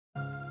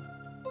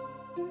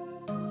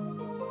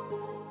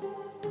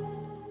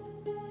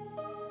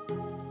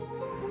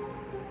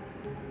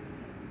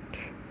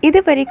இது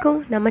வரைக்கும்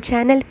நம்ம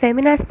சேனல்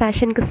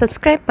Femina'sPassionக்கு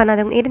சப்ஸ்கிரைப்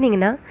பண்ணாதவங்க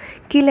இருந்தீங்கன்னா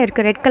கீழே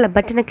இருக்க ரெட் கலர்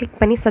பட்டனை கிளிக்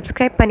பண்ணி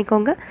சப்ஸ்கிரைப்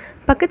பண்ணிக்கோங்க.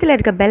 பக்கத்தில்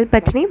இருக்க பெல்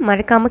பட்டனையும்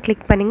மறக்காமல்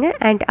கிளிக் பண்ணுங்கள்.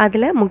 அண்ட்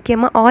அதில்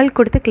முக்கியமாக ஆல்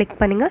கொடுத்து கிளிக்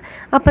பண்ணுங்கள்.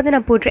 அப்போ தான்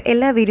நான் போடுற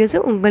எல்லா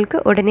வீடியோஸும் உங்களுக்கு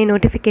உடனே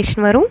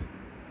நோட்டிஃபிகேஷன் வரும்.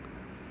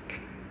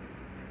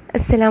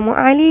 அஸ்ஸலாமு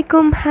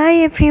அலைக்கும்.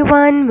 Hi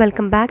everyone,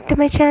 welcome back to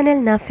my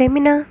channel. நான்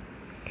ஃபெமினா.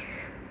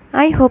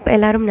 ஐ ஹோப்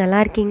எல்லோரும்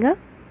நல்லா இருக்கீங்க.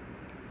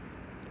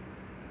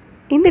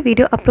 இந்த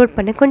வீடியோ அப்லோட்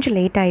பண்ண கொஞ்சம்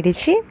லேட்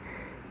ஆகிடுச்சு,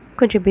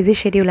 கொஞ்சம் பிஸி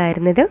ஷெடியூலாக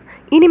இருந்தது.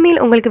 இனிமேல்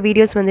உங்களுக்கு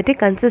வீடியோஸ் வந்துட்டு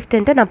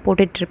கன்சிஸ்டண்ட்டாக நான்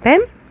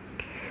போட்டுட்ருப்பேன்.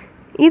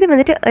 இது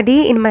வந்துட்டு A Day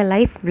in My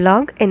Life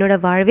vlog,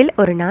 என்னோடய வாழ்வில்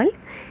ஒரு நாள்.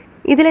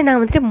 இதில் நான்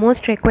வந்துட்டு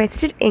மோஸ்ட்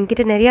ரெக்வெஸ்டட்,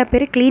 என்கிட்ட நிறையா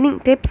பேர் க்ளீனிங்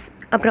டிப்ஸ்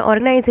அப்புறம்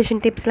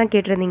ஆர்கனைசேஷன் டிப்ஸ்லாம்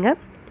கேட்டிருந்தீங்க.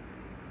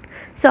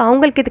 ஸோ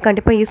அவங்களுக்கு இது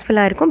கண்டிப்பாக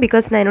யூஸ்ஃபுல்லாக இருக்கும்.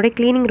 பிகாஸ் நான் என்னோடய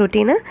க்ளீனிங்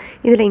ரொட்டீனை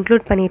இதில்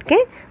இன்க்ளூட்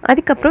பண்ணியிருக்கேன்.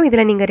 அதுக்கப்புறம்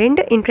இதில் நீங்கள்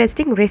 2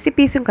 இன்ட்ரெஸ்டிங்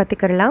ரெசிபீஸும்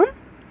கற்றுக்கலாம்.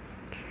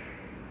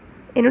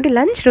 என்னோடய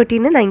லன்ச்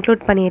ரொட்டீனை நான்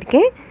இன்க்ளூட்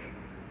பண்ணியிருக்கேன்.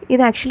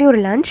 இது ஆக்சுவலி ஒரு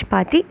லன்ச்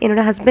பார்ட்டி.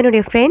 என்னோடய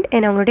ஹஸ்பண்டுடைய ஃப்ரெண்ட்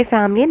அண்ட் அவங்களுடைய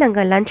ஃபேமிலியை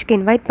நாங்கள் லஞ்சுக்கு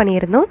இன்வைட்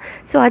பண்ணியிருந்தோம்.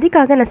 ஸோ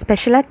அதுக்காக நான்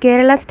ஸ்பெஷலாக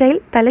கேரளா ஸ்டைல்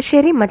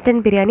தலசேரி மட்டன்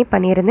பிரியாணி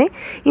பண்ணியிருந்தேன்.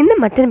 இந்த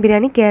மட்டன்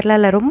பிரியாணி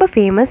கேரளாவில் ரொம்ப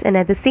famous and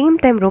at the same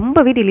time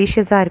ரொம்பவே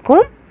டெலிஷியஸாக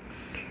இருக்கும்.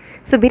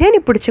 ஸோ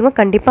பிரியாணி பிடிச்சவங்க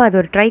கண்டிப்பாக அது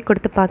ஒரு ட்ரை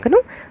கொடுத்து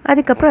பார்க்கணும்.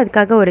 அதுக்கப்புறம்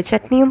அதுக்காக ஒரு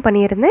சட்னியும்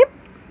பண்ணியிருந்தேன்.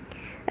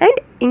 அண்ட்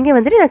இங்கே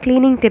வந்துட்டு நான்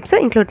க்ளீனிங்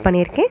டிப்ஸும் இன்க்ளூட்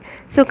பண்ணியிருக்கேன்.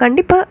 ஸோ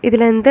கண்டிப்பாக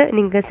இதிலேருந்து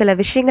நீங்கள் சில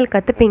விஷயங்கள்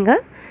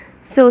கற்றுப்பீங்க.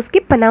 ஸோ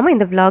ஸ்கிப் பண்ணாமல்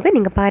இந்த விலாகை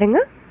நீங்கள்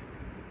பாருங்கள்.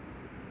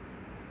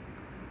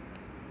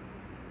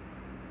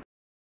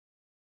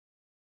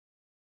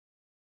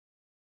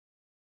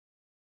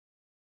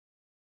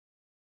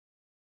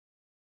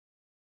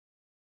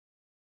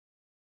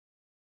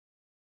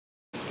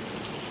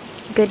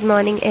 Good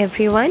morning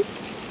every one.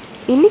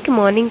 இன்றைக்கி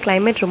மார்னிங்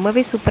கிளைமேட்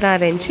ரொம்பவே சூப்பராக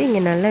இருந்துச்சு.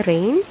 இங்கே நல்ல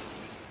ரெயின்.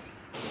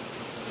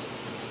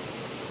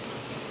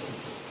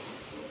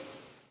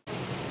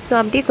 ஸோ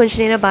அப்படியே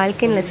கொஞ்சம் நேரம்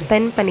பால்கனியில்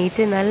ஸ்பெண்ட்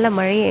பண்ணிவிட்டு நல்ல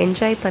மழையை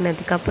என்ஜாய்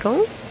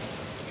பண்ணதுக்கப்புறம்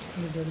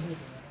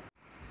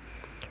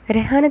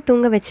ரெஹானை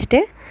தூங்க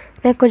வச்சுட்டு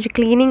நான் கொஞ்சம்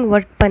க்ளீனிங்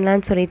ஒர்க்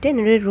பண்ணலான்னு சொல்லிவிட்டு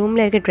என்னோடய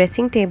ரூமில் இருக்க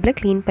ட்ரெஸ்ஸிங் டேபிளை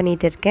க்ளீன்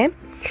பண்ணிகிட்டு இருக்கேன்.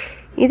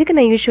 இதுக்கு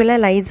நான்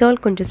யூஸ்வலாக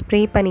லைசால் கொஞ்சம்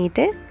ஸ்ப்ரே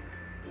பண்ணிவிட்டு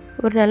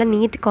ஒரு நல்ல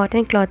நீட்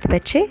காட்டன் கிளாத்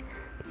வச்சு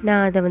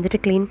நான் அதை வந்துட்டு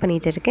க்ளீன்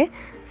பண்ணிகிட்டு இருக்கேன்.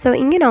 ஸோ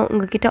இங்கே நான்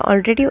உங்ககிட்ட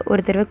ஆல்ரெடி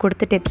ஒரு தடவை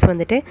கொடுத்த டிப்ஸ்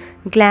வந்துட்டு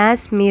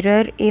கிளாஸ்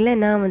மிரர்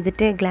இல்லைனா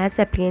வந்துட்டு கிளாஸ்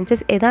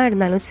அப்ளையன்சஸ் எதாக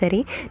இருந்தாலும் சரி,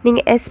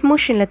 நீங்கள்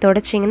எஸ்மோஷனில்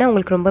தொடச்சிங்கன்னா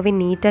உங்களுக்கு ரொம்பவே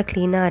நீட்டாக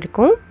க்ளீனாக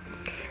இருக்கும்.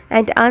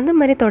 அண்ட் அந்த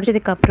மாதிரி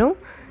தொடச்சதுக்கப்புறம்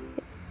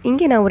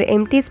இங்கே நான் ஒரு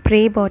எம்டி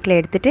ஸ்ப்ரே பாட்டில்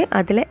எடுத்துகிட்டு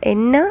அதில்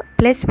எண்ணெய்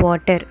plus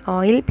water,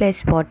 oil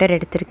plus water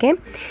எடுத்திருக்கேன்.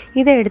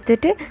 இதை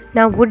எடுத்துகிட்டு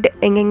நான் வுட்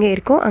எங்கெங்கே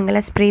இருக்கோ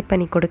அங்கெல்லாம் ஸ்ப்ரே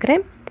பண்ணி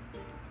கொடுக்குறேன்.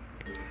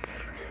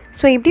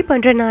 ஸோ இப்படி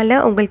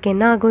பண்ணுறனால உங்களுக்கு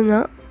என்ன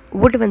ஆகும்னா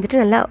வுட் வந்துட்டு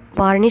நல்லா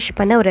வார்னிஷ்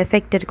பண்ண ஒரு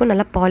எஃபெக்ட் இருக்கும்,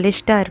 நல்லா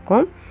பாலிஷ்டாக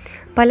இருக்கும்,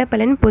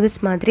 பலன்னு புதுசு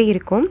மாதிரி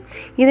இருக்கும்.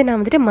 இதை நான்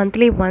வந்துட்டு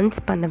மந்த்லி ஒன்ஸ்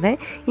பண்ணுவேன்.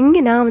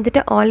 இங்கே நான்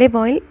வந்துட்டு ஆலிவ்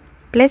ஆயில்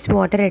ப்ளஸ்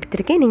வாட்டர்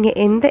எடுத்திருக்கேன். நீங்கள்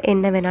எந்த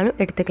எண்ணெய் வேணாலும்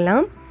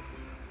எடுத்துக்கலாம்.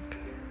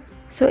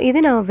 ஸோ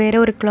இது நான்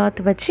வேறு ஒரு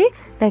கிளாத் வச்சு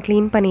நான்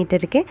க்ளீன்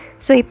பண்ணிகிட்டு இருக்கேன்.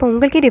 ஸோ இப்போ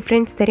உங்களுக்கே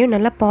டிஃப்ரென்ஸ் தெரியும்,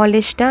 நல்லா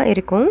பாலிஷ்டாக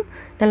இருக்கும்,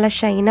 நல்லா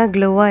ஷைனாக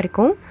க்ளோவாக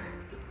இருக்கும்.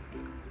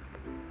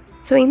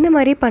 ஸோ இந்த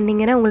மாதிரி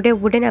பண்ணிங்கன்னா உங்களுடைய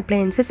வுடன்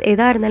அப்ளையன்சஸ்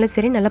எதாக இருந்தாலும்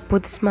சரி நல்லா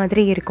புதுசு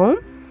மாதிரி இருக்கும்.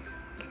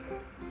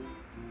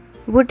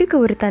 வுட்டுக்கு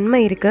ஒரு தன்மை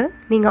இருக்குது,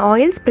 நீங்கள்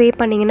ஆயில் ஸ்ப்ரே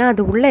பண்ணிங்கன்னா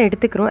அது உள்ளே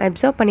எடுத்துக்கிறோம்,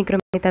 அப்சார்ப்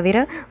பண்ணிக்கிறோமே தவிர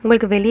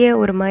உங்களுக்கு வெளியே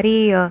ஒரு மாதிரி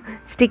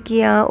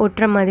ஸ்டிக்கியாக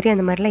ஒட்டுற மாதிரி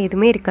அந்த மாதிரிலாம்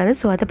எதுவுமே இருக்காது.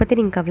 ஸோ அதை பற்றி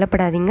நீங்கள்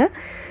கவலைப்படாதீங்க.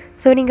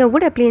 ஸோ நீங்கள்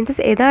வுட்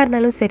அப்ளையன்சஸ் எதாக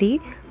இருந்தாலும் சரி,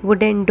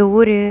 வுடன்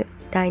டோரு,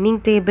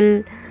 டைனிங் டேபிள்,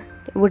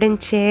 வுடன்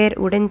சேர்,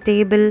 வுடன்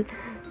டேபிள்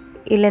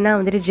இல்லைனா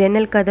வந்துட்டு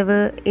ஜன்னல் கதவு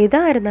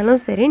எதாக இருந்தாலும்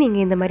சரி,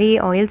 நீங்கள் இந்த மாதிரி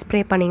ஆயில் ஸ்ப்ரே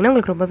பண்ணிங்கன்னா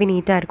உங்களுக்கு ரொம்பவே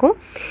நீட்டாக இருக்கும்.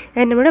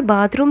 அண்ட் நம்மளோட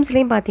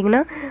பாத்ரூம்ஸ்லேயும்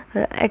பார்த்தீங்கன்னா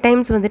அட்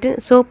டைம்ஸ் வந்துட்டு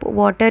சோப்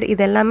வாட்டர்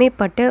இதெல்லாமே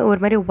பட்டு ஒரு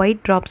மாதிரி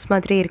ஒயிட் ட்ராப்ஸ்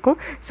மாதிரி இருக்கும்.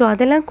 ஸோ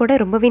அதெல்லாம் கூட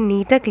ரொம்பவே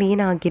நீட்டாக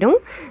க்ளீன் ஆகிடும்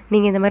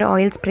நீங்கள் இந்த மாதிரி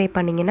ஆயில் ஸ்ப்ரே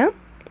பண்ணிங்கன்னா.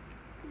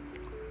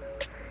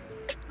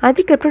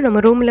 அதுக்கப்புறம்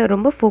நம்ம ரூமில்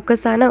ரொம்ப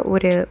ஃபோக்கஸான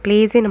ஒரு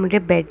பிளேஸே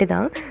நம்மளுடைய பெட்டு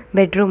தான்.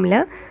 பெட்ரூமில்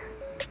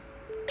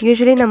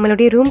யூஸ்வலி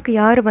நம்மளுடைய ரூமுக்கு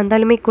யார்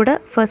வந்தாலுமே கூட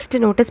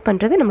ஃபஸ்ட்டு நோட்டீஸ்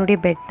பண்ணுறது நம்மளுடைய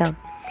பெட் தான்.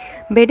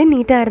 பெட்டு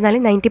நீட்டாக இருந்தாலே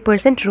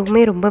 90%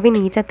 ரூமே ரொம்பவே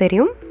நீட்டாக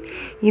தெரியும்.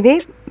 இதே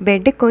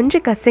பெட்டு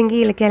கொஞ்சம் கசங்கி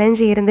இல்லை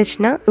கிளஞ்சி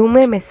இருந்துச்சுன்னா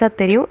ரூமே மெஸ்ஸாக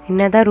தெரியும்,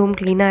 என்ன தான் ரூம்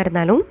க்ளீனாக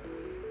இருந்தாலும்.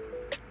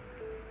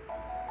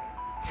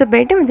 ஸோ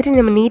பெட்டை வந்துட்டு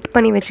நம்ம நீட்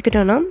பண்ணி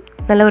வச்சுக்கிட்டோன்னா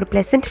நல்ல ஒரு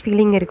ப்ளசன்ட்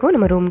ஃபீலிங் இருக்கும்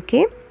நம்ம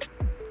ரூமுக்கே.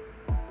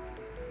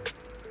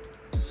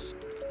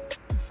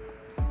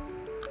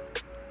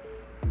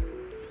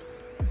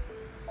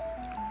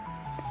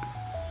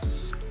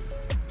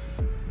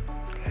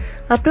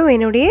 அப்புறம்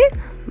என்னுடைய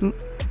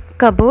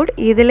கபோர்ட்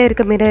இதில்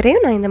இருக்க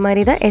மிரரையும் நான் இந்த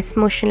மாதிரி தான்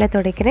எஸ்மோஷனில்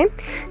துடைக்கிறேன்.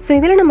 ஸோ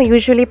இதில் நம்ம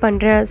யூஸ்வலி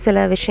பண்ணுற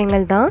சில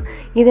விஷயங்கள் தான்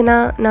இது.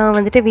 நான்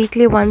வந்துட்டு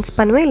வீக்லி ஒன்ஸ்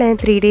பண்ணுவேன், இல்லை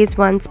 3 days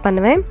ஒன்ஸ்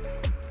பண்ணுவேன்.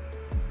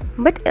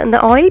 பட் அந்த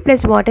ஆயில்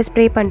ப்ளஸ் வாட்டர்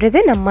ஸ்ப்ரே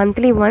பண்ணுறது நான்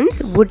மந்த்லி ஒன்ஸ்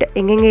வுட்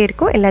எங்கெங்கே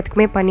இருக்கோ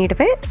எல்லாத்துக்குமே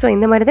பண்ணிவிடுவேன். ஸோ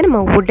இந்த மாதிரி தான்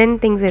நம்ம வுடன்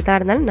திங்ஸ் எதாக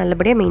இருந்தாலும்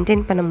நல்லபடியாக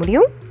மெயின்டைன் பண்ண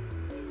முடியும்.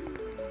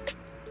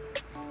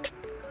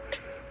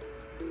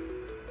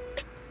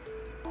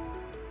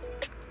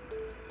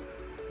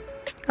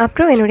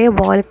 அப்புறம் என்னுடைய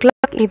வால்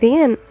கிளாக் கிளாக்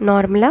இதையும்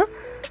நார்மலாக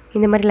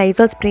இந்த மாதிரி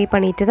லைசால் ஸ்ப்ரே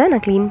பண்ணிவிட்டு தான்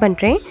நான் க்ளீன்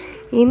பண்ணுறேன்.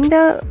 இந்த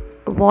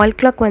வால்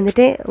கிளாக்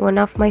வந்துட்டு one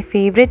of my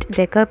favourite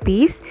decker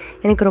piece.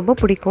 எனக்கு ரொம்ப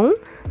பிடிக்கும்,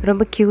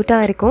 ரொம்ப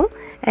க்யூட்டாக இருக்கும்.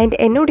 அண்ட்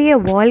என்னுடைய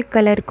வால்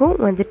கலருக்கும்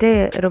வந்துட்டு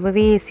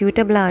ரொம்பவே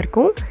சூட்டபுளாக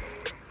இருக்கும்.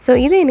 ஸோ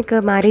இது எனக்கு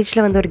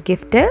மேரேஜில் வந்து ஒரு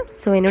கிஃப்ட்டு.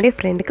 ஸோ என்னுடைய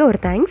ஃப்ரெண்டுக்கு ஒரு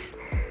தேங்க்ஸ்.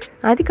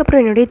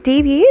 அதுக்கப்புறம் என்னுடைய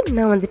டிவியை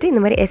நான் வந்துட்டு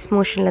இந்த மாதிரி எஸ்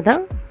மோஷனில்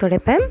தான்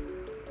துடைப்பேன்.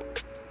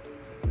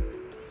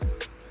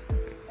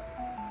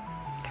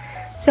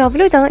 ஸோ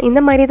அவ்வளோதான். இந்த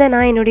மாதிரி தான்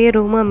நான் என்னுடைய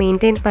ரூமை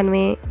மெயின்டைன்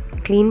பண்ணுவேன்,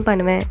 க்ளீன்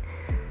பண்ணுவேன்.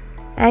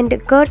 அண்ட்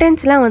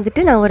கர்டன்ஸ்லாம்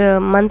வந்துட்டு நான் ஒரு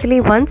மந்த்லி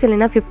ஒன்ஸ்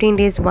இல்லைனா 15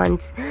 days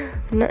ஒன்ஸ்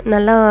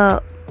நல்லா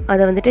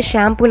அதை வந்துட்டு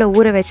ஷாம்பூவில்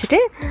ஊற வச்சுட்டு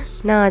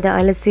நான் அதை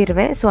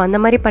அலசிடுவேன். ஸோ அந்த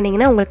மாதிரி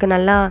பண்ணிங்கன்னா உங்களுக்கு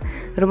நல்லா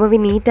ரொம்பவே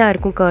நீட்டாக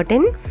இருக்கும்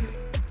கர்டன்.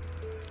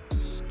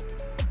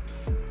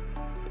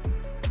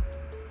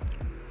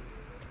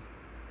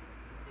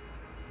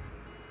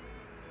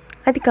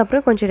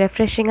 அதுக்கப்புறம் கொஞ்சம்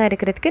ரெஃப்ரெஷிங்காக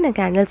இருக்கிறதுக்கு நான்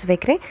கேண்டில்ஸ்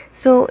வைக்கிறேன்.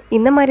 ஸோ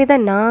இந்த மாதிரி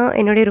தான் நான்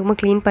என்னுடைய ரூமை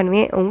க்ளீன்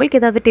பண்ணுவேன். உங்களுக்கு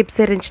ஏதாவது டிப்ஸ்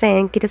இருந்துச்சுன்னா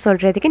என்கிட்ட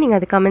சொல்கிறதுக்கு நீங்கள்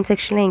அது கமெண்ட்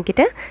செக்ஷனில்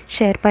என்கிட்ட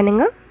ஷேர்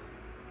பண்ணுங்கள்.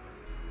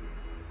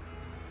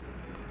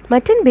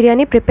 மட்டன்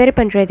பிரியாணி ப்ரிப்பேர்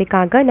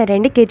பண்ணுறதுக்காக நான்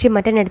 2 kg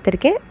மட்டன்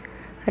எடுத்திருக்கேன்.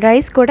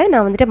 ரைஸ் கூட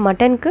நான் வந்துட்டு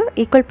மட்டனுக்கு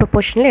ஈக்குவல்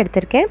ப்ரொப்போர்ஷனில்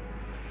எடுத்திருக்கேன்.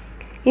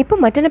 இப்போ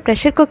மட்டனை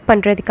ப்ரெஷர் குக்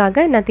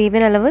பண்ணுறதுக்காக நான்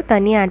தேவையான அளவு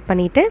தண்ணி ஆட்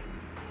பண்ணிவிட்டு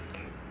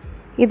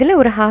இதில்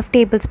ஒரு 1/2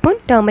 tablespoon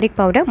டர்மரிக்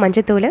பவுடர்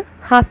மஞ்சத்தூள்,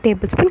 1/2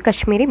 tablespoon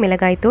காஷ்மீரி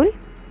மிளகாய் தூள்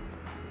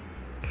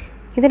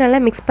இதை நல்லா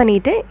மிக்ஸ்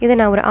பண்ணிவிட்டு இதை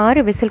நான் ஒரு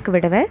 6 விசிலுக்கு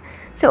விடுவேன்.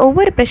 ஸோ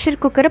ஒவ்வொரு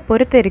ப்ரெஷர் குக்கரை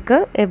பொறுத்து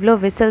இருக்குது எவ்வளோ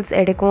விசில்ஸ்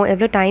எடுக்கும்,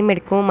 எவ்வளோ டைம்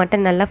எடுக்கும்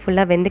மட்டன் நல்லா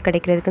ஃபுல்லாக வெந்து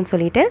கிடைக்கிறதுக்குன்னு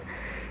சொல்லிவிட்டு.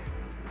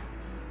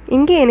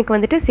 இங்கே எனக்கு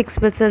வந்துட்டு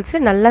 6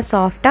 விசில்ஸில் நல்லா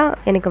சாஃப்டாக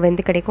எனக்கு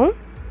வெந்து கிடைக்கும்.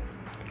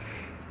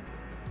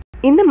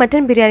 இந்த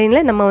மட்டன்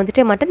பிரியாணியில் நம்ம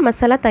வந்துட்டு மட்டன்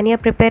மசாலா தனியாக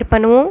ப்ரிப்பேர்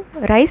பண்ணுவோம்,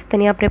 ரைஸ்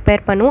தனியாக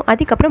ப்ரிப்பேர் பண்ணுவோம்,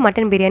 அதுக்கப்புறம்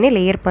மட்டன் பிரியாணி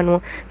லேயர்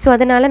பண்ணுவோம். ஸோ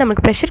அதனால்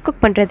நமக்கு ப்ரெஷர் குக்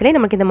பண்ணுறதுலேயே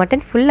நமக்கு இந்த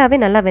மட்டன் ஃபுல்லாகவே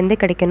நல்லா வெந்து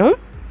கிடைக்கணும்.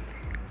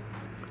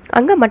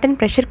 அங்கே மட்டன்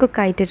ப்ரெஷர் குக்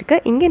ஆகிட்டு இருக்கு.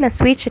 இங்கே நான்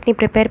ஸ்வீட் சட்னி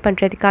ப்ரிப்பேர்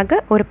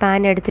பண்ணுறதுக்காக ஒரு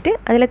பேன் எடுத்துகிட்டு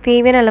அதில்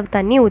தேவையான அளவு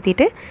தண்ணி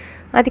ஊற்றிட்டு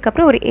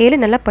அதுக்கப்புறம் ஒரு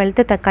 7 நல்லா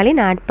பழுத்த தக்காளி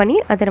நான் ஆட் பண்ணி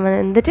அதை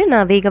வந்துட்டு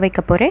நான் வேக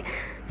வைக்க போகிறேன்.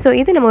 ஸோ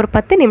இது நம்ம ஒரு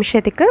 10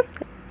 நிமிஷத்துக்கு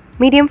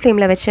மீடியம்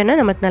ஃப்ளேமில் வச்சோன்னா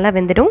நமக்கு நல்லா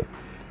வெந்துடும்.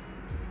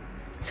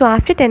 ஸோ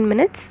ஆஃப்டர் 10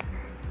 minutes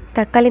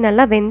தக்காளி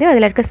நல்லா வெந்து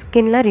அதில் இருக்க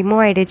ஸ்கின்லாம்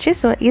ரிமூவ் ஆகிடுச்சு.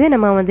 ஸோ இதை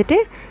நம்ம வந்துட்டு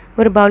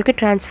ஒரு பவுலுக்கு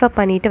ட்ரான்ஸ்ஃபர்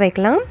பண்ணிவிட்டு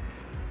வைக்கலாம்.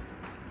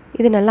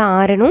 இது நல்லா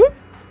ஆறணும்.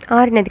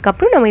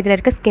 ஆறினதுக்கப்புறம் நம்ம இதில்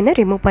இருக்க ஸ்கின்னை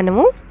ரிமூவ்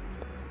பண்ணுவோம்.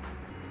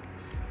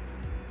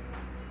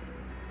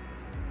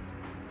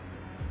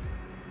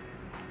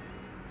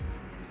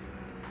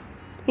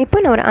 இப்போ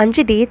நான் ஒரு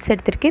 5 dates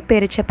எடுத்திருக்கேன்.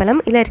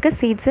 பேரிச்சப்பழம் இதில் இருக்க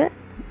சீட்ஸை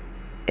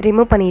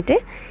ரிமூவ் பண்ணிவிட்டு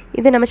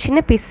இதை நம்ம சின்ன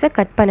பீஸை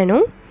கட்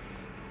பண்ணணும்.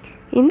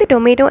 இந்த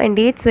டொமேட்டோ அண்ட்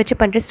டேட்ஸ் வச்சு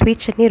பண்ணுற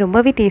ஸ்வீட் சட்னி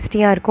ரொம்பவே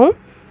டேஸ்டியாக இருக்கும்.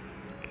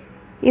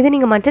 இது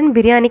நீங்கள் மட்டன்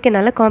பிரியாணிக்கு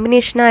நல்ல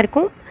காம்பினேஷனாக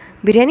இருக்கும்.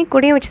 பிரியாணி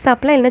கூடயும் வச்சு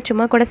சாப்பிட்லாம், இல்லைனா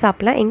சும்மா கூட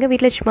சாப்பிட்லாம். எங்கள்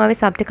வீட்டில் சும்மாவே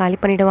சாப்பிட்டு காலி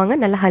பண்ணிவிடுவாங்க.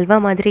 நல்ல ஹல்வா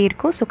மாதிரி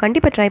இருக்கும். ஸோ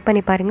கண்டிப்பாக ட்ரை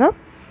பண்ணி பாருங்கள்.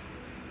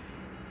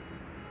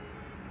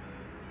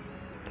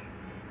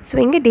 ஸோ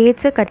இங்கே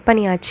டேட்ஸை கட்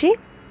பண்ணியாச்சு.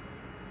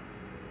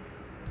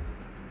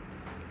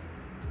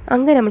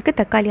 அங்கே நமக்கு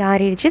தக்காளி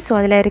ஆறிடுச்சு. ஸோ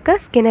அதில் இருக்க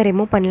ஸ்கின்னை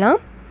ரிமூவ் பண்ணலாம்.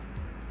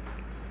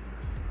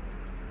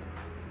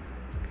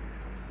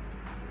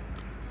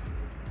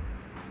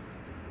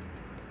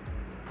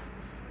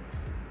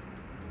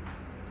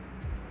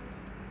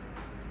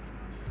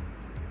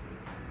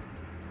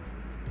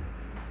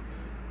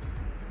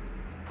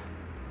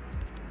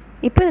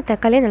 இப்போ இந்த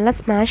தக்காளியை நல்லா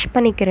ஸ்மாஷ்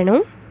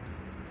பண்ணிக்கிறணும்.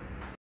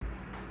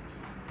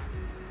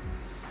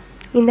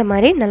 இந்த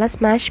மாதிரி நல்லா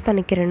ஸ்மாஷ்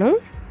பண்ணிக்கிறணும்.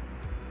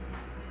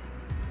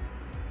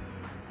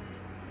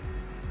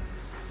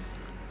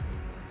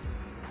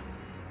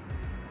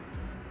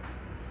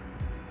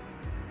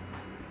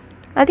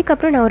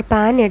 அதுக்கப்புறம் நான் ஒரு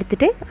பேன்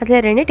எடுத்துகிட்டு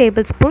அதில் 2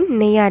 tablespoon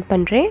நெய் ஆட்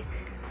பண்ணுறேன்.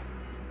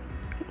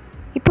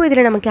 இப்போ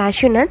இதில் நம்ம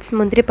கேஷ்யூ நட்ஸ்,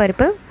 முந்திரி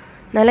பருப்பு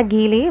நல்லா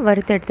கீலேயே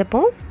வறுத்து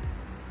எடுத்துப்போம்.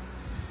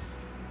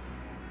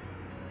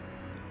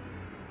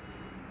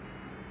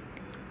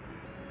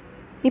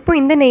 இப்போ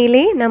இந்த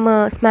நெய்யிலே நம்ம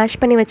ஸ்மாஷ்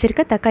பண்ணி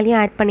வச்சுருக்க தக்காளியை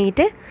ஆட்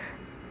பண்ணிவிட்டு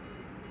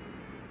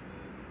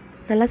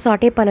நல்லா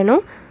சாட்டே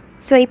பண்ணணும்.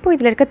 ஸோ இப்போ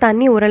இதில் இருக்க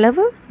தண்ணி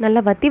ஓரளவு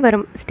நல்லா வற்றி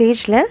வரும்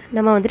ஸ்டேஜில்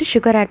நம்ம வந்துட்டு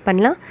சுகர் ஆட்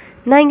பண்ணலாம்.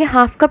 நான் இங்கே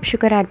 1/2 cup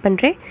சுகர் ஆட்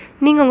பண்ணுறேன்.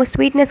 நீங்கள் உங்கள்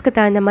ஸ்வீட்னஸ்க்கு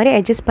தகுந்த மாதிரி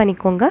அட்ஜஸ்ட்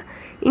பண்ணிக்கோங்க.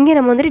 இங்கே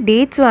நம்ம வந்துட்டு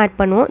டேட்ஸும் ஆட்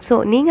பண்ணுவோம். ஸோ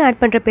நீங்கள்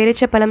ஆட் பண்ணுற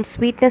பேரிச்சப்பழம்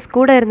ஸ்வீட்னஸ்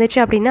கூட இருந்துச்சு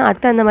அப்படின்னா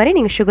அதுக்கு தகுந்த மாதிரி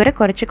நீங்கள் சுகரை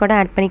குறைச்சி கூட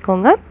ஆட்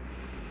பண்ணிக்கோங்க.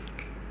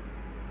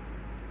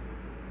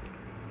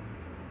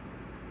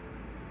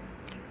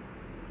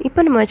 இப்போ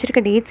நம்ம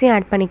வச்சுருக்க டேட்ஸையும்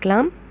ஆட்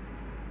பண்ணிக்கலாம்.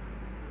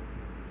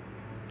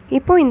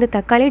 இப்போது இந்த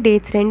தக்காளி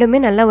டேட்ஸ் ரெண்டுமே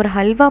நல்லா ஒரு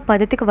ஹல்வா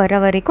பதத்துக்கு வர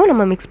வரைக்கும்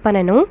நம்ம மிக்ஸ்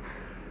பண்ணணும்.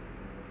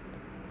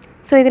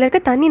 ஸோ இதில்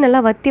இருக்க தண்ணி நல்லா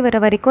வற்றி வர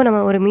வரைக்கும்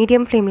நம்ம ஒரு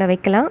மீடியம் ஃப்ளேமில்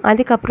வைக்கலாம்.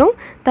 அதுக்கப்புறம்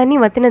தண்ணி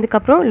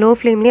வற்றினதுக்கப்புறம் லோ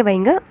ஃப்ளேம்லேயே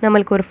வைங்க.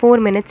 நம்மளுக்கு ஒரு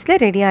 4 minutesல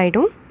ரெடி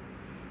ஆகிடும்.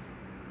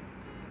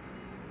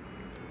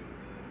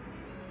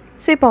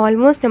 ஸோ இப்போ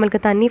ஆல்மோஸ்ட்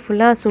நம்மளுக்கு தண்ணி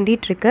ஃபுல்லாக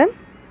சுண்டிகிட்ருக்கு.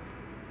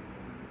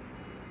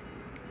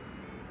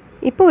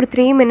 இப்போ ஒரு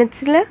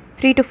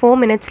 3 to 4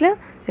 minutesல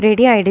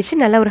ரெடி ஆகிடுச்சு.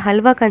 நல்லா ஒரு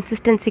ஹல்வா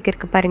கன்சிஸ்டன்சிக்கு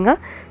இருக்குது பாருங்கள்.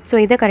 ஸோ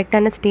இதை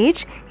கரெக்டான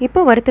ஸ்டேஜ்.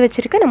 இப்போது வறுத்து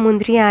வச்சுருக்க நான்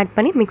முந்திரியை ஆட்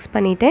பண்ணி மிக்ஸ்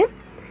பண்ணிவிட்டேன்.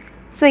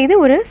 ஸோ இது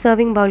ஒரு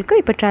சர்விங்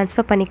பவுலுக்கு இப்போ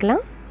ட்ரான்ஸ்ஃபர்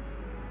பண்ணிக்கலாம்.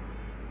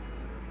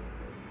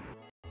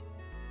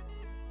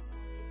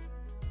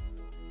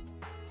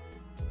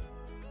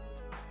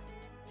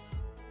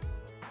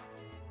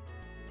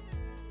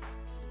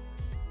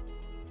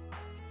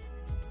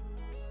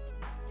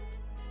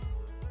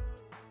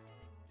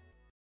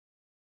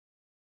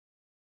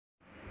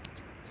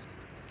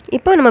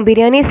 இப்போ நம்ம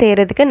பிரியாணி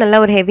செய்கிறதுக்கு நல்லா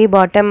ஒரு ஹெவி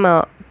பாட்டம்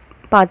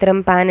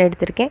பாத்திரம் பேன்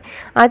எடுத்திருக்கேன்.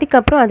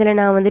 அதுக்கப்புறம் அதில்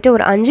நான் வந்துட்டு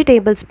ஒரு 5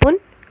 டேபிள் ஸ்பூன்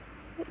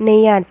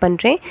நெய் ஆட்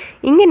பண்ணுறேன்.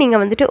 இங்கே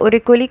நீங்கள் வந்துட்டு ஒரு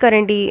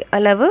குழிக்கரண்டி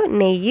அளவு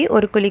நெய்,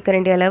 ஒரு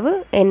குழிக்கரண்டி அளவு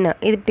எண்ணெய்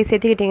இது இப்படி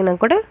சேர்த்துக்கிட்டிங்கன்னா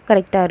கூட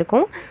கரெக்டாக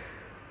இருக்கும்.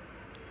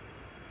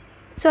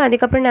 ஸோ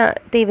அதுக்கப்புறம்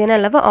நான் தேவையான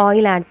அளவு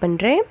ஆயில் ஆட்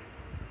பண்ணுறேன்.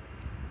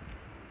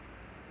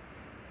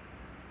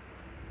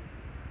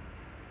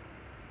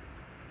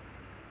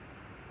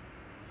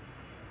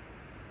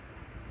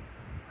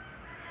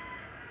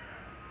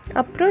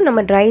 அப்புறம் நம்ம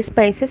ட்ரை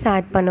ஸ்பைசஸ்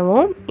ஆட்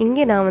பண்ணுவோம்.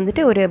 இங்கே நான்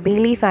வந்துட்டு ஒரு பே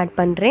லீஃப் ஆட்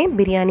பண்ணுறேன்,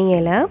 பிரியாணி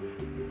இலை.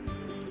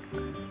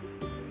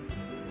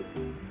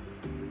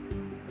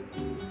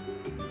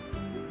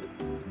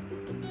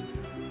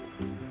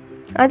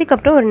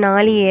 அதுக்கப்புறம் ஒரு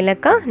 4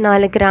 ஏலக்காய்,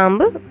 4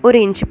 கிராம்பு,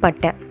 1 இன்ச்சு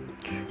பட்டை.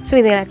 ஸோ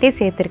இது எல்லாத்தையும்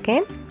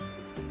சேர்த்துருக்கேன்.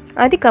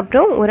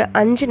 அதுக்கப்புறம் ஒரு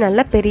 5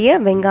 நல்ல பெரிய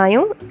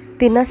வெங்காயம்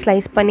தின்னாக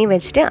ஸ்லைஸ் பண்ணி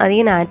வச்சுட்டு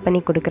அதையும் நான் ஆட்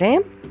பண்ணி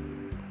கொடுக்குறேன்.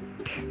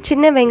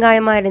 சின்ன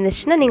வெங்காயமாக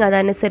இருந்துச்சுன்னா நீங்கள் அதை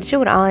அனுசரித்து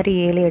ஒரு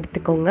 6-7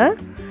 எடுத்துக்கோங்க.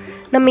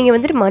 நம்ம இங்கே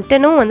வந்துட்டு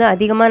மட்டனும் வந்து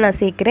அதிகமாக நான்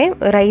சேர்க்குறேன்,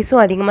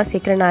 ரைஸும் அதிகமாக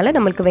சேர்க்குறனால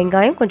நம்மளுக்கு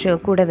வெங்காயம்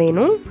கொஞ்சம் கூட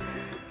வேணும்.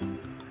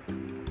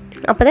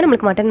 அப்போ தான்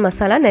நம்மளுக்கு மட்டன்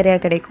மசாலா நிறையா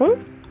கிடைக்கும்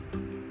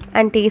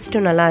அண்ட்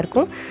டேஸ்ட்டும்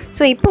நல்லாயிருக்கும்.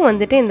 ஸோ இப்போ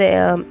வந்துட்டு இந்த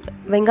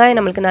வெங்காயம்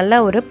நம்மளுக்கு நல்லா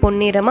ஒரு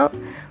பொன்னிறமாக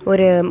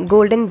ஒரு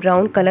கோல்டன்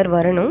ப்ரௌன் கலர்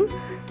வரணும்.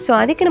 ஸோ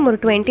அதுக்கு நம்ம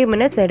ஒரு 20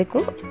 மினிட்ஸ்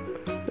எடுக்கும்.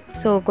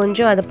 ஸோ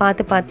கொஞ்சம் அதை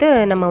பார்த்து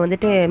நம்ம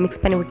வந்துட்டு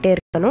மிக்ஸ் பண்ணி விட்டே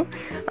இருக்கணும்.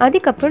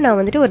 அதுக்கப்புறம் நான்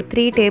வந்துட்டு ஒரு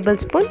 3 table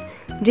spoon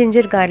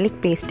ginger garlic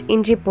paste,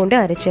 இஞ்சி பூண்டு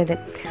அரைச்சது,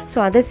 ஸோ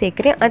அதை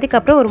சேர்க்குறேன்.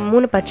 அதுக்கப்புறம் ஒரு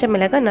 3 பச்சை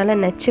மிளகாய் நல்லா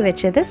நச்சு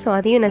வச்சது, ஸோ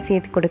அதையும் நான்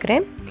சேர்த்து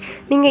கொடுக்குறேன்.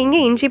 நீங்கள் இங்கே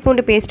இஞ்சி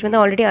பூண்டு பேஸ்ட் வந்து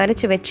ஆல்ரெடி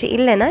அரைச்சி வச்சு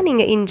இல்லைன்னா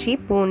நீங்கள் இஞ்சி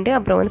பூண்டு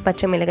அப்புறம் வந்து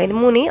பச்சை மிளகாய் இது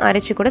 3ஐயும்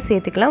அரைச்சி கூட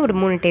சேர்த்துக்கலாம், ஒரு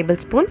 3 டேபிள்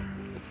ஸ்பூன்.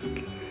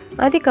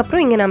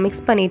 அதுக்கப்புறம் இங்கே நான்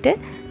மிக்ஸ் பண்ணிவிட்டு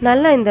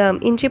நல்லா இந்த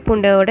இஞ்சி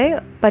பூண்டோட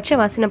பச்சை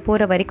வாசனை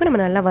போகிற வரைக்கும்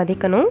நம்ம நல்லா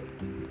வதக்கணும்.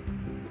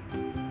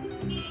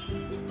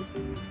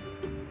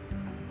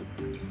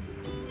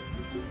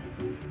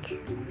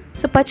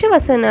 ஸோ பச்சை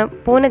வாசனை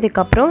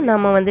போனதுக்கப்புறம்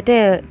நம்ம வந்துட்டு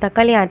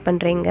தக்காளி ஆட்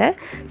பண்ணுறேங்க.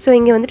 ஸோ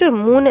இங்கே வந்துட்டு ஒரு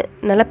 3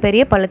 நல்ல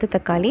பெரிய பழுத்த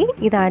தக்காளி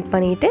இதை ஆட்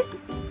பண்ணிவிட்டு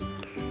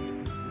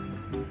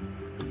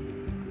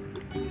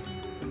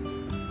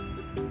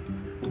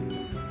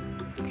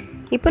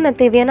இப்போ நான்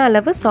தேவையான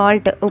அளவு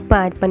உப்பு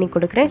ஆட் பண்ணி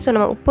கொடுக்குறேன். ஸோ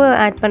நம்ம உப்பு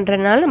ஆட்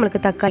பண்ணுறதுனால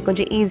நம்மளுக்கு தக்காளி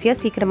கொஞ்சம் ஈஸியாக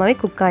சீக்கிரமாகவே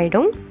குக்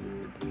ஆகிடும்.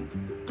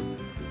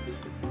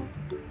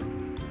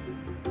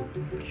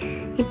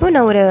 இப்போ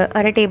நான் ஒரு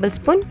 1/2 டேபிள்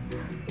ஸ்பூன்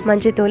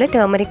மஞ்சத்தூள்,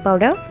 டர்மரிக்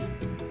பவுடர்,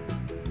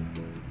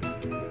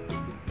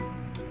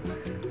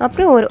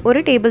 அப்புறம் ஒரு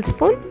table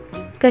spoon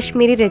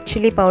Kashmiri red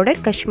chilli powder,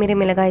 Kashmiri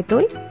மிளகாய்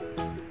தூள்,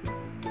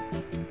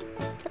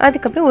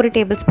 அதுக்கப்புறம் 1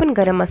 டேபிள் ஸ்பூன்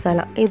கரம்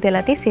மசாலா இது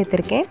எல்லாத்தையும்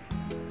சேர்த்துருக்கேன்.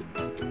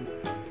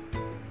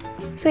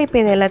 ஸோ இப்போ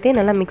இது எல்லாத்தையும்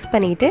நல்லா மிக்ஸ்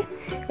பண்ணிவிட்டு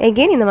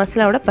எகெயின் இந்த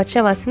மசாலாவோட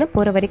பச்சை வாசனை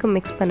போகிற வரைக்கும்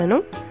மிக்ஸ்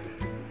பண்ணணும்.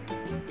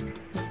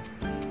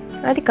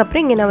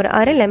 அதுக்கப்புறம் இங்கே நான் ஒரு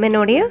 1/2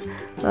 லெமனோடைய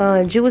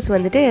ஜூஸ்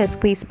வந்துட்டு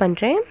ஸ்குவீஸ்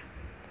பண்ணுறேன்.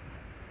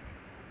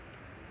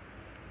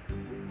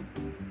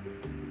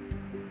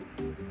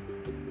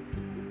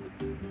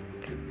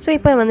 ஸோ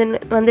இப்போ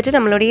வந்துட்டு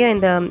நம்மளுடைய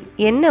இந்த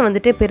எண்ணெய்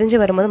வந்துட்டு பிரிஞ்சு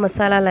வரும்போது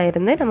மசாலாவில்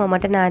இருந்து நம்ம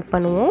மட்டன் ஆட்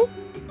பண்ணுவோம்.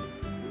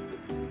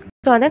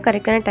 ஸோ அதான்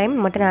கரெக்டான டைம்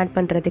மட்டன் ஆட்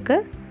பண்ணுறதுக்கு.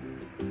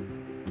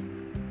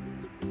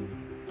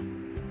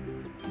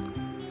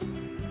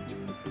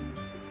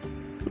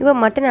 இப்போ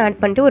மட்டன் ஆட்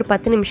பண்ணிட்டு ஒரு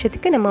 10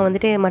 நிமிஷத்துக்கு நம்ம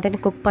வந்துட்டு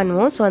மட்டன் குக்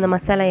பண்ணுவோம். ஸோ அந்த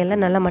மசாலா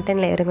எல்லாம் நல்லா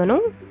மட்டனில்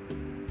இறங்கணும்.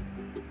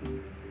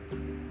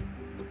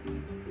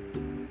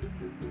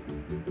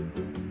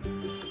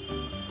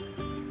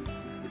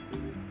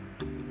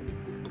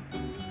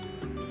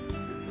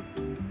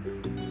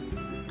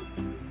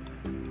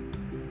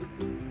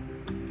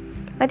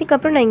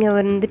 அதுக்கப்புறம் நான் இங்கே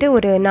வந்துட்டு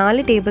ஒரு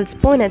 4 டேபிள்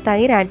ஸ்பூன்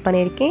தயிர் ஆட்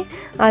பண்ணியிருக்கேன்.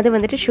 அது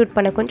வந்துட்டு ஷூட்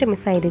பண்ண கொஞ்சம்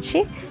மிஸ் ஆகிடுச்சு.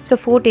 ஸோ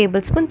 4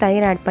 டேபிள் ஸ்பூன்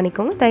தயிர் ஆட்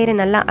பண்ணிக்கோங்க. தயிரை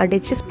நல்லா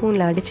அடித்து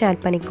ஸ்பூனில் அடித்து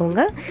ஆட்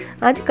பண்ணிக்கோங்க.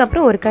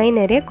 அதுக்கப்புறம் ஒரு கை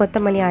நிறைய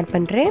கொத்தமல்லி ஆட்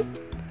பண்ணுறேன்.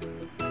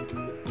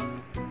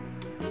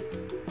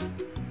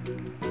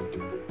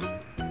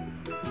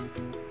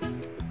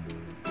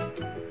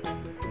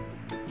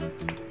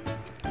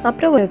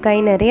 அப்புறம் ஒரு கை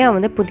நிறையா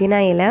வந்து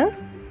புதினா இலை.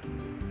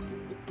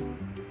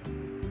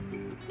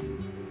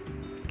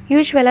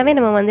 யூஸ்வலாகவே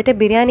நம்ம வந்துட்டு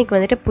பிரியாணிக்கு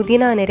வந்துட்டு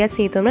புதினா நிறையா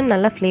சேர்த்தோம்னா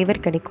நல்லா ஃப்ளேவர்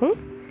கிடைக்கும்.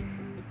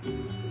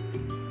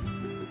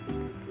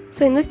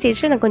 ஸோ இந்த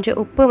ஸ்டேஜில் நான் கொஞ்சம்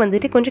உப்பு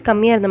வந்துட்டு கொஞ்சம்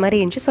கம்மியாக இருந்த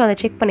மாதிரி இருந்துச்சு. ஸோ அதை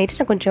செக் பண்ணிவிட்டு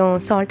நான் கொஞ்சம்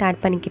சால்ட்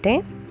ஆட்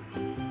பண்ணிக்கிட்டேன்.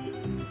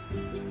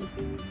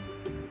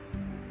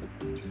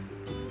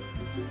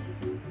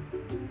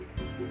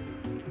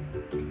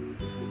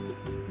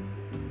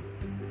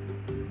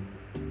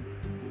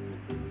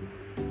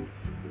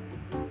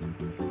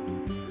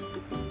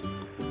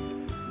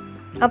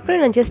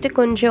 அப்புறம் நான் ஜஸ்ட்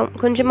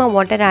கொஞ்சமாக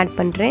வாட்டர் ஆட்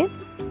பண்ணுறேன்.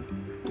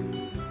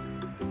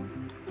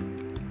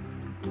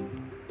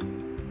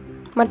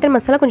 மட்டன்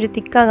மசாலா கொஞ்சம்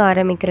திக்காக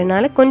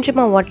ஆரம்பிக்கிறனால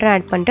கொஞ்சமாக வாட்டர்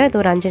ஆட் பண்ணிட்டு அது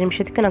ஒரு 5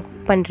 நிமிஷத்துக்கு நான்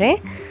குக் பண்ணுறேன்.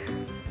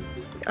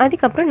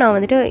 அதுக்கப்புறம் நான்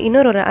வந்துட்டு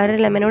இன்னொரு ஒரு அரை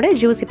லெமனோட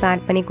ஜூஸ் இப்போ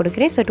ஆட் பண்ணி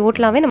கொடுக்குறேன். ஸோ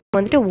டோட்டலாகவே நம்ம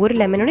வந்துட்டு ஒரு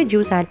லெமனோட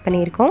ஜூஸ் ஆட்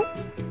பண்ணியிருக்கோம்.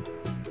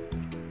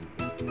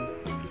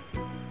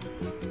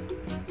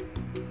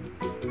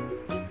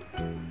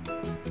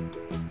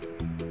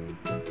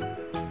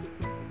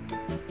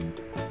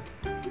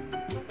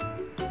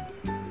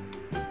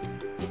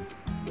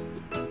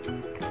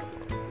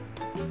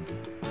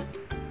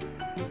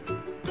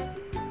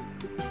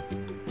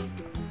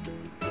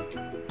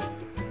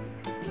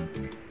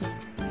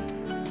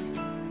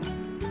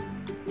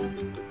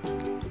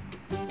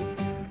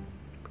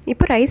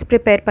 இப்போ ரைஸ்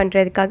ப்ரிப்பேர்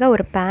பண்ணுறதுக்காக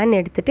ஒரு பேன்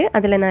எடுத்துகிட்டு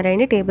அதில் நான்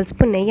 2 டேபிள்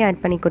ஸ்பூன் நெய் ஆட்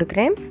பண்ணி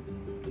கொடுக்குறேன்.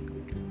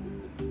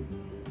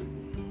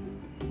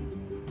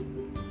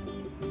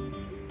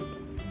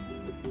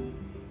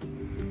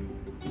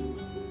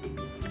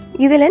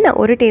 இதில் நான்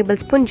 1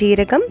 டேபிள் ஸ்பூன்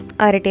ஜீரகம்,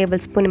 1/2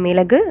 டேபிள் ஸ்பூன்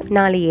மிளகு,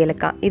 4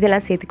 ஏலக்காய்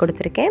இதெல்லாம் சேர்த்து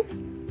கொடுத்துருக்கேன்.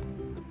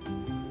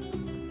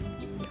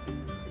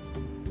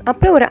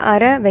 அப்புறம் ஒரு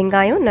அரை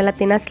வெங்காயம் நல்லா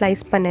தின்னாக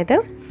ஸ்லைஸ் பண்ணது.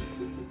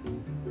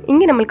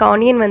 இங்கே நம்மளுக்கு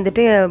ஆனியன்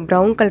வந்துட்டு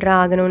ப்ரௌன்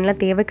கலராக ஆகணும்லாம்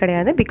தேவை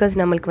கிடையாது. பிகாஸ்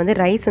நம்மளுக்கு வந்து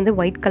ரைஸ் வந்து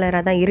ஒயிட்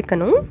கலராக தான்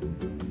இருக்கணும்.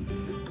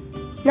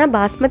 நான்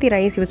பாஸ்மதி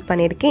ரைஸ் யூஸ்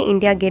பண்ணியிருக்கேன்.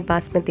 India gate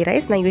basmati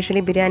rice. நான்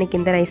யூஸ்வலி பிரியாணிக்கு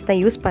இந்த ரைஸ்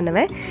தான் யூஸ்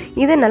பண்ணுவேன்.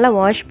 இதை நல்லா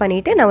வாஷ்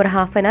பண்ணிவிட்டு நான் ஒரு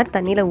 1/2 hour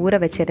தண்ணியில்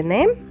ஊற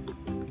வச்சுருந்தேன்.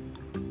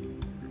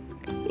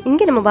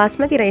 இங்கே நம்ம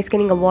பாஸ்மதி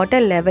ரைஸ்க்கு நீங்கள்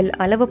வாட்டர் லெவல்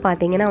அளவு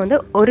பார்த்தீங்கன்னா வந்து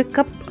 1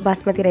 கப்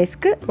பாஸ்மதி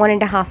ரைஸ்க்கு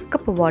 1.5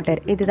 கப்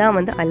வாட்டர் இதுதான்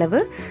வந்து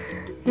அளவு.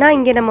 நான்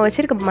இங்கே நம்ம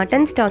வச்சுருக்க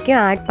மட்டன்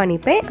ஸ்டாக்கையும் ஆட்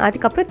பண்ணிப்பேன்.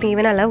 அதுக்கப்புறம்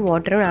தேவையான அளவு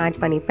வாட்டரும் ஆட்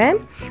பண்ணிப்பேன்.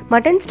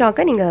 மட்டன்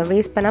ஸ்டாக்கை நீங்கள்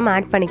வேஸ்ட் பண்ணாமல்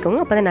ஆட் பண்ணிக்கோங்க.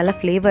 அப்போ தான் நல்லா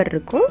ஃப்ளேவர்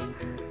இருக்கும்.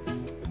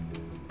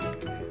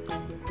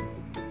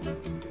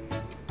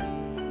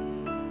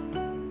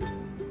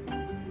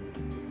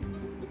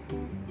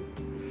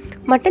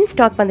 மட்டன்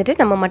ஸ்டாக் வந்துட்டு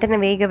நம்ம மட்டனை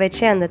வேக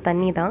வச்ச அந்த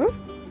தண்ணி தான்.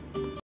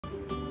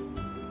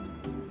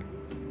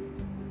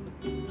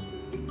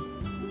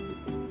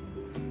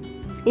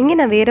 இங்கே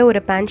நான் வேறு ஒரு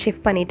பேன்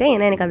ஷிஃப்ட் பண்ணிவிட்டேன்.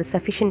 ஏன்னா எனக்கு அது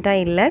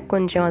சஃபிஷியண்ட்டாக இல்லை,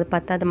 கொஞ்சம் அது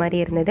பத்தாத மாதிரி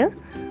இருந்தது.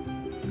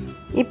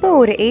 இப்போ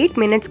ஒரு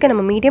 8 மினிட்ஸ்க்கு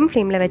நம்ம மீடியம்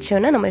ஃப்ளேமில்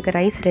வச்சோன்னா நம்மளுக்கு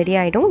ரைஸ் ரெடி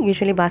ஆகிடும்.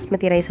 யூஸ்வலி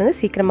பாஸ்மதி ரைஸ் வந்து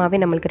சீக்கிரமாகவே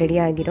நம்மளுக்கு ரெடி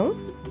ஆகிடும்.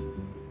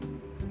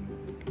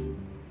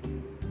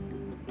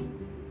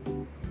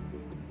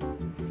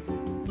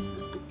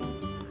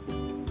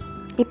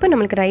 இப்போ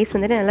நம்மளுக்கு ரைஸ்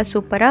வந்துட்டு நல்லா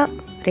சூப்பராக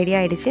ரெடி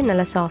ஆகிடுச்சு,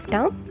 நல்லா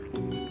சாஃப்டாக.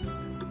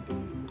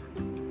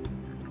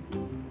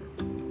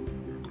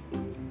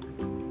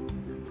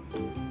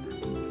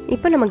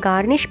 இப்போ நம்ம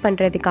கார்னிஷ்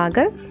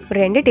பண்ணுறதுக்காக ஒரு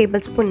 2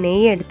 டேபிள் ஸ்பூன்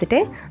நெய் எடுத்துகிட்டு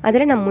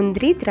அதில் நான்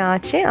முந்திரி,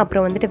 திராட்சை,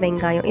 அப்புறம் வந்துட்டு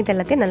வெங்காயம்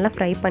இதெல்லாத்தையும் நல்லா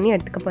ஃப்ரை பண்ணி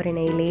எடுத்துக்க போகிறேன்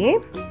நெய்லேயே.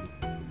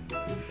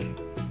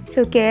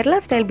 ஸோ கேரளா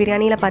ஸ்டைல்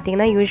பிரியாணியில்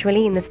பார்த்தீங்கன்னா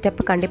யூஸ்வலி இந்த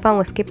ஸ்டெப் கண்டிப்பாக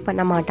அவங்க ஸ்கிப்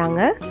பண்ண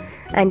மாட்டாங்க.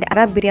 அண்ட்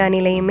அரப்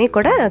பிரியாணிலையுமே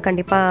கூட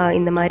கண்டிப்பாக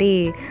இந்த மாதிரி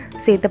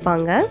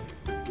சேர்த்துப்பாங்க.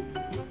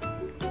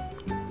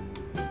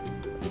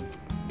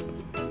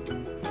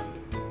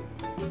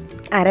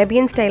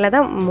 அரேபியன் ஸ்டைலில்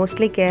தான்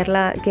மோஸ்ட்லி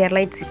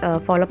கேரளைட்ஸ்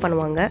ஃபாலோ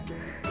பண்ணுவாங்க.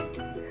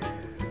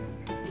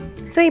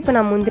 ஸோ இப்போ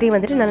நான் முந்திரி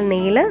வந்துட்டு நல்லா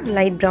நெய்யில்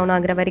லைட் ப்ரௌன்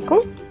ஆகிற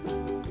வரைக்கும்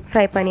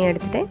ஃப்ரை பண்ணி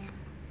எடுத்துட்டேன்.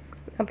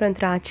 அப்புறம்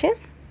திராட்சை,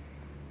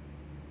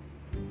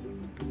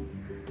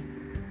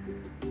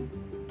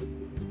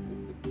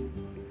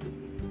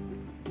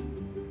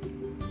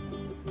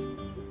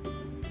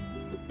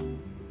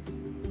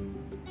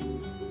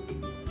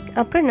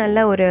 அப்புறம்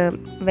நல்ல ஒரு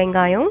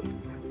வெங்காயம்,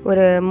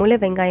 ஒரு முழு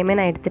வெங்காயமே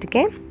நான்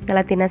எடுத்துருக்கேன்.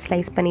 நல்லா தின்னாக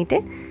ஸ்லைஸ் பண்ணிவிட்டு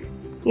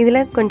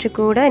இதில் கொஞ்சம்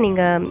கூட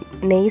நீங்கள்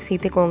நெய்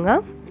சேர்த்துக்கோங்க.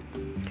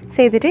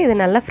 சேர்த்துட்டு இது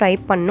நல்லா ஃப்ரை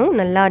பண்ணணும்.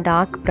 நல்லா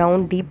டார்க்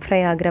ப்ரௌன் டீப் ஃப்ரை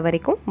ஆகிற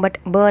வரைக்கும், பட்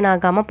பேர்ன்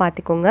ஆகாமல்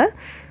பார்த்துக்கோங்க.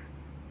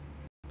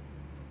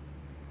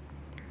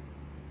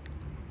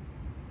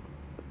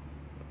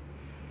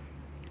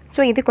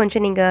 ஸோ இது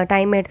கொஞ்சம் நீங்கள்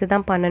டைம் எடுத்து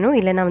தான் பண்ணணும்,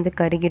 இல்லைனா வந்து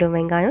கருகிடும்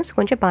வெங்காயம். ஸோ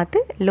கொஞ்சம் பார்த்து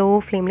லோ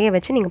ஃப்ளேம்லேயே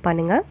வச்சு நீங்கள்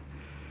பண்ணுங்கள்.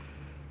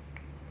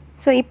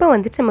 ஸோ இப்போ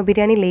வந்துட்டு நம்ம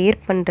பிரியாணி லேயர்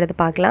பண்ணுறது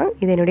பார்க்கலாம்.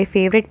 இது என்னுடைய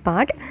ஃபேவரட்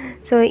பார்ட்.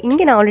 ஸோ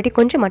இங்கே நான் ஆல்ரெடி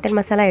கொஞ்சம் மட்டன்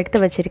மசாலா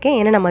எடுத்து வச்சுருக்கேன்,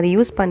 ஏன்னா நம்ம அதை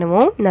யூஸ்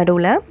பண்ணுவோம்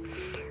நடுவில்.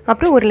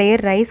 அப்புறம் ஒரு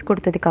லேயர் ரைஸ்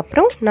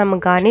கொடுத்ததுக்கப்புறம் நம்ம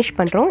கார்னிஷ்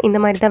பண்ணுறோம். இந்த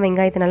மாதிரி தான்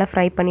வெங்காயத்தை நல்லா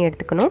ஃப்ரை பண்ணி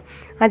எடுத்துக்கணும்.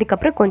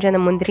 அதுக்கப்புறம் கொஞ்சம்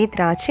அந்த முந்திரி,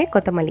 திராட்சை,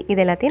 கொத்தமல்லி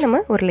இது எல்லாத்தையும்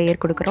நம்ம ஒரு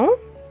லேயர் கொடுக்குறோம்.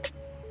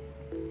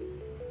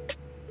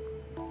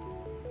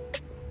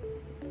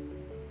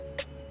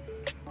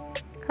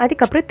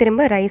 அதுக்கப்புறம்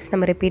திரும்ப ரைஸ்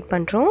நம்ம ரிப்பீட்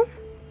பண்ணுறோம்.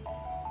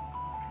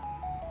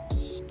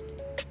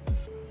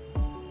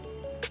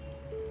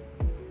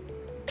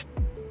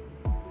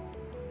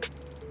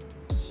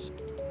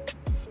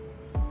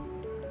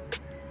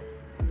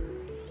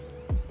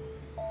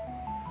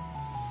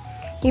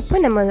 இப்போ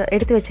நம்ம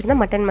எடுத்து வச்சுருந்த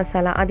மட்டன்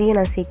மசாலா அதையும்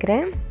நான்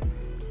சேர்க்குறேன்.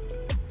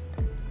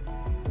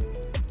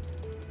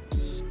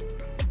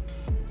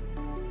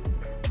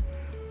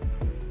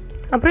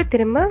 அப்புறம்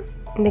திரும்ப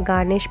இந்த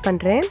கார்னிஷ்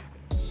பண்ணுறேன்.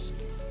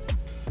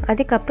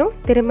 அதுக்கப்புறம்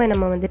திரும்ப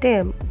நம்ம வந்துட்டு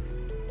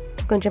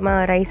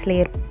கொஞ்சமாக ரைஸ்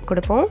லேயர்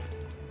கொடுப்போம்.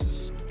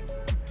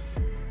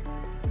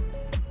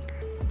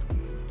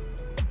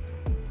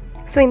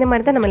 ஸோ இந்த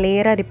மாதிரி தான் நம்ம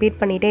லேயராக ரிப்பீட்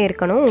பண்ணிகிட்டே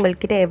இருக்கணும்.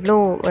 உங்கள்கிட்ட எவ்வளோ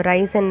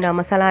ரைஸ் அண்ட்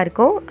மசாலா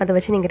இருக்கோ அதை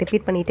வச்சு நீங்கள்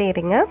ரிப்பீட் பண்ணிகிட்டே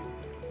இருங்க.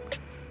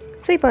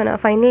 ஸோ இப்போ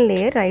நான் ஃபைனல்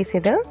லேயர் ரைஸ்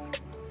இது.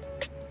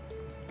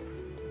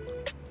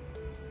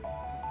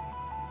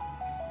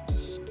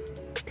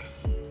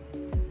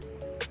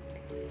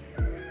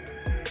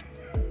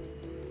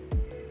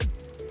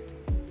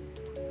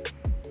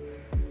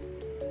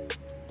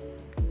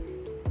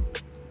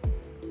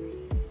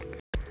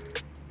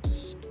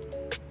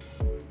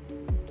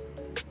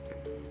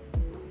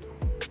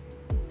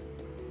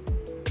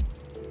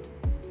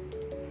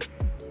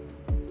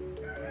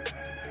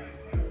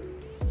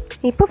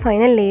 இப்போ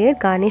ஃபைனல் லேயர்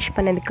கார்னிஷ்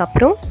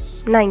பண்ணதுக்கப்புறம்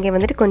நான் இங்கே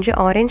வந்துட்டு கொஞ்சம்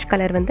ஆரஞ்சு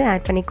கலர் வந்து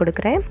ஆட் பண்ணி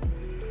கொடுக்குறேன்.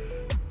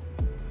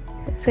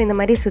 ஸோ இந்த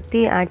மாதிரி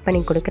சுற்றி ஆட்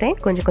பண்ணி கொடுக்குறேன்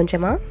கொஞ்சம்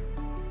கொஞ்சமாக.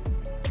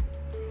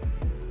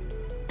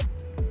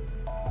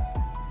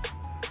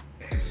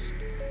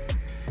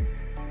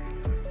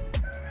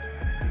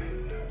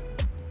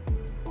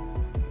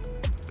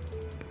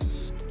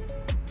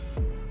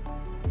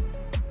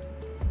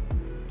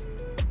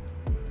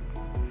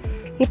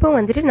 இப்போ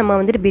வந்துட்டு நம்ம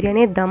வந்துட்டு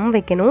பிரியாணியை தம்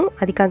வைக்கணும்.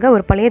 அதுக்காக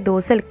ஒரு பழைய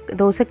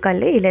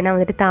தோசைக்கல் இல்லைனா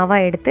வந்துட்டு தாவா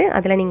எடுத்து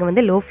அதில் நீங்கள்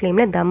வந்து லோ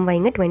ஃப்ளேமில் தம்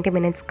வைங்க 20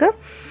 மினிட்ஸ்க்கு.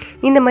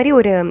 இந்த மாதிரி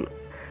ஒரு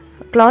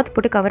கிளாத்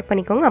போட்டு கவர்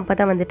பண்ணிக்கோங்க, அப்போ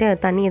தான் வந்துட்டு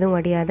தண்ணி எதுவும்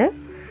வடியாது.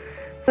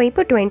 ஸோ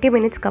இப்போ 20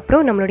 மினிட்ஸ்க்கு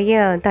அப்புறம்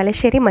நம்மளுடைய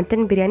Thalassery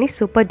mutton biryani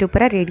super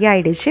டூப்பராக ready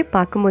ஆகிடுச்சு.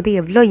 பார்க்கும்போது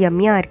எவ்வளோ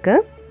யம்மியாக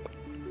இருக்குது.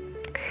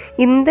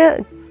 இந்த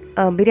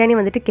பிரியாணி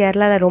வந்துட்டு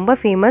கேரளாவில் ரொம்ப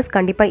ஃபேமஸ்.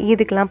 கண்டிப்பாக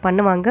ஈதுக்கெலாம்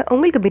பண்ணுவாங்க.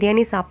 உங்களுக்கு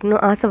பிரியாணி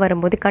சாப்பிடணும் ஆசை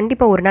வரும்போது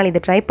கண்டிப்பாக ஒரு நாள் இதை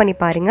ட்ரை பண்ணி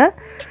பாருங்கள்.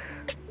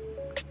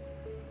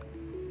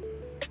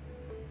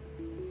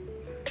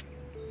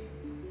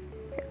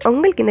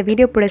 உங்களுக்கு இந்த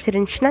வீடியோ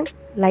பிடிச்சிருந்துச்சுன்னா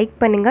லைக்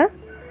பண்ணுங்கள்,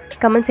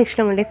 கமெண்ட்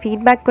செக்ஷனில் உங்களுடைய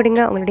ஃபீட்பேக்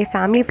கொடுங்க, உங்களுடைய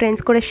ஃபேமிலி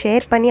ஃப்ரெண்ட்ஸ் கூட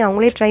ஷேர் பண்ணி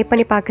அவங்களே ட்ரை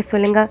பண்ணி பார்க்க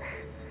சொல்லுங்கள்.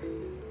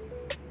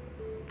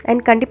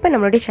 அண்ட் கண்டிப்பாக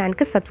நம்மளுடைய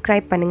சேனலுக்கு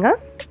சப்ஸ்கிரைப் பண்ணுங்கள்.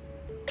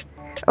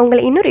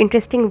 உங்களை இன்னொரு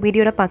இன்ட்ரெஸ்டிங்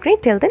வீடியோவில்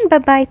பார்க்குறேன். டில் தென்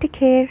பை பை, டேக்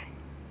கேர்.